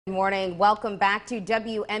Good morning. Welcome back to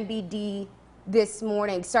WMBD this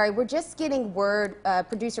morning. Sorry, we're just getting word,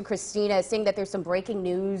 producer Christina saying that there's some breaking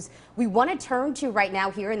news we want to turn to right now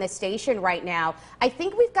here in the station right now. I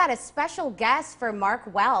think we've got a special guest for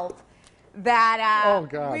Mark Welp that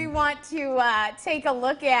we want to take a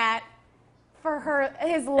look at for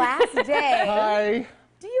his last day. Hi.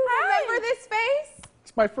 Do you remember this face?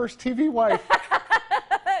 It's my first TV wife.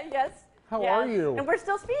 Yes. How are you? And we're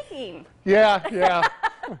still speaking. Yeah.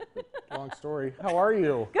 Long story. How are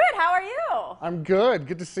you? Good. How are you? I'm good.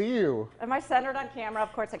 Good to see you. Am I centered on camera?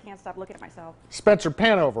 Of course, I can't stop looking at myself. Spencer,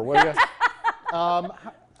 pan over, will you?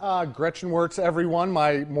 Gretchen Wirtz, everyone.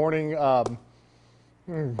 My morning. I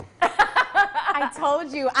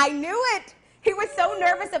told you. I knew it. He was so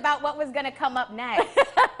nervous about what was going to come up next.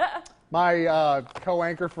 My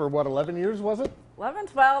co-anchor for what, 11 years was it? 11,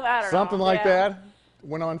 12, I don't know. Something like that.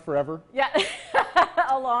 Went on forever. Yeah.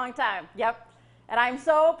 A long time. Yep. And I'm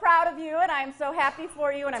so proud of you, and I'm so happy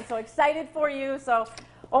for you, and I'm so excited for you. So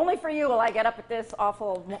only for you will I get up at this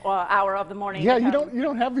awful hour of the morning. Yeah, you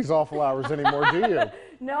don't have these awful hours anymore, do you?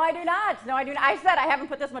 No, I do not. No, I do not. I said I haven't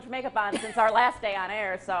put this much makeup on since our last day on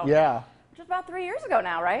air. So yeah. Which was about 3 years ago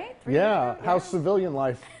now, right? 3 Yeah. years ago? How's civilian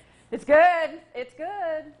life? It's good. It's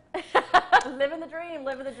good. Living the dream.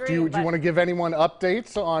 Living the dream. Do you want to give anyone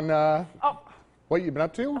updates on what you've been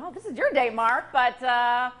up to? Oh, this is your day, Mark.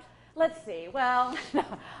 But let's see. Well,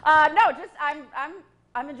 no, just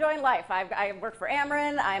I'm enjoying life. I work for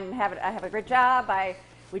Ameren. I have a great job.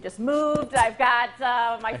 We just moved. I've got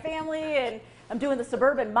my family, and I'm doing the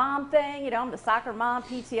suburban mom thing. You know, I'm the soccer mom,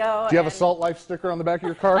 PTO. Do you have a Salt Life sticker on the back of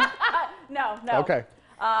your car? No. Okay.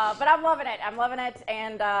 But I'm loving it. I'm loving it.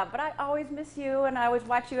 And but I always miss you, and I always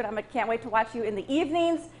watch you, and I can't wait to watch you in the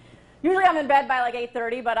evenings. Usually I'm in bed by like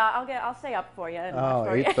 8:30, but I'll stay up for you. And oh,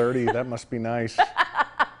 8:30. That must be nice.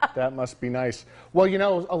 That must be nice. Well, you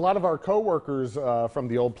know, a lot of our coworkers from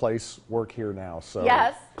the old place work here now, so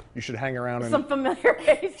yes, you should hang around and some familiar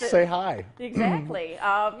faces. Say hi. Exactly.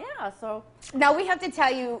 Yeah. So now we have to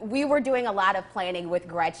tell you, we were doing a lot of planning with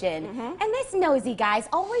Gretchen, and this nosy guy's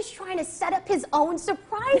always trying to set up his own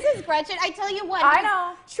surprises. Gretchen, I tell you what, I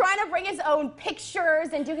know, trying to bring his own pictures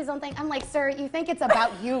and do his own thing. I'm like, sir, you think it's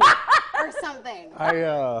about you or something?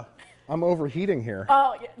 I'm overheating here.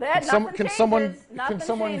 Oh, that can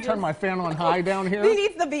someone turn my fan on high down here? He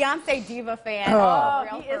needs the Beyonce diva fan.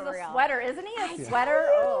 He is a sweater, isn't he? A sweater.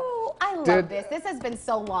 Oh, I love this. This has been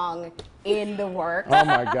so long in the works. Oh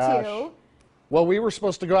my gosh. Too. Well, we were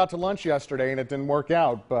supposed to go out to lunch yesterday, and it didn't work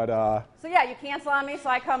out. But so yeah, you cancel on me, so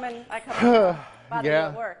I come and bother you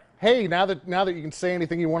at work. Hey, now that you can say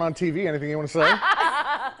anything you want on TV, anything you want to say?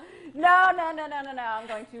 No. I'm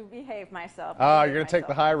going to behave myself. You're going to take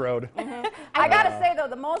the high road. I got to say, though,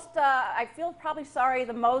 the most, I feel probably sorry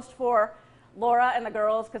the most for Laura and the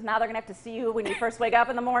girls, because now they're going to have to see you when you first wake up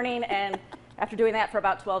in the morning. And after doing that for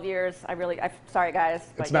about 12 years, I'm sorry,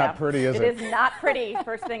 guys. But it's not pretty, is it? It is not pretty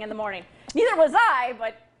first thing in the morning. Neither was I,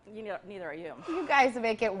 but neither are you. You guys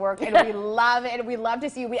make it work, and we love it. We love to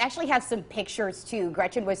see you. We actually have some pictures, too.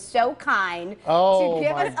 Gretchen was so kind to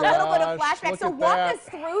give us a little bit of flashback. So walk us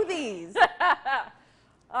through these.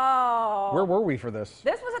 Oh. Where were we for this?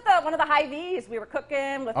 This was at one of the Hy-Vees. We were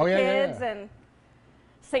cooking with the kids, and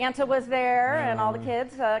Santa was there, and all the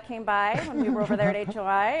kids came by when we were over there at HOI,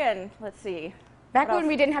 and let's see. Back when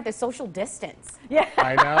we didn't have the social distance. Yeah.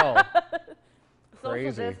 I know.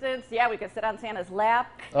 Social distance. Yeah, we could sit on Santa's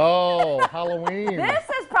lap. Oh, Halloween. This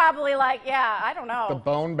is probably like, I don't know. The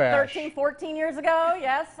bone bash. 13, 14 years ago,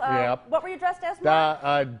 yes. Yep. What were you dressed as,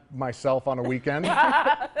 Mark? Myself on a weekend.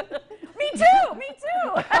 Me too.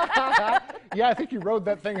 Yeah, I think you rode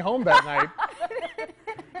that thing home that night.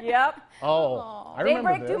 Yep. Oh, I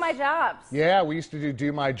remember Daybreak, this. Do My Jobs. Yeah, we used to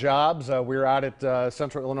do My Jobs. We were out at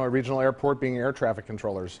Central Illinois Regional Airport being air traffic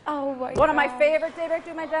controllers. Oh, my God. One of my favorite Daybreak,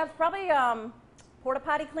 Do My Jobs, probably porta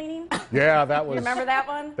potty cleaning. Yeah, that was. You remember that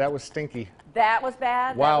one? That was stinky. That was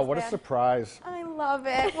bad. Wow, what a surprise. I love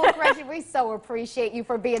it. Well, Gretchen, we so appreciate you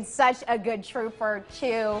for being such a good trooper,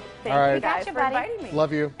 too. Thank you guys for inviting me.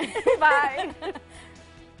 Love you. Bye.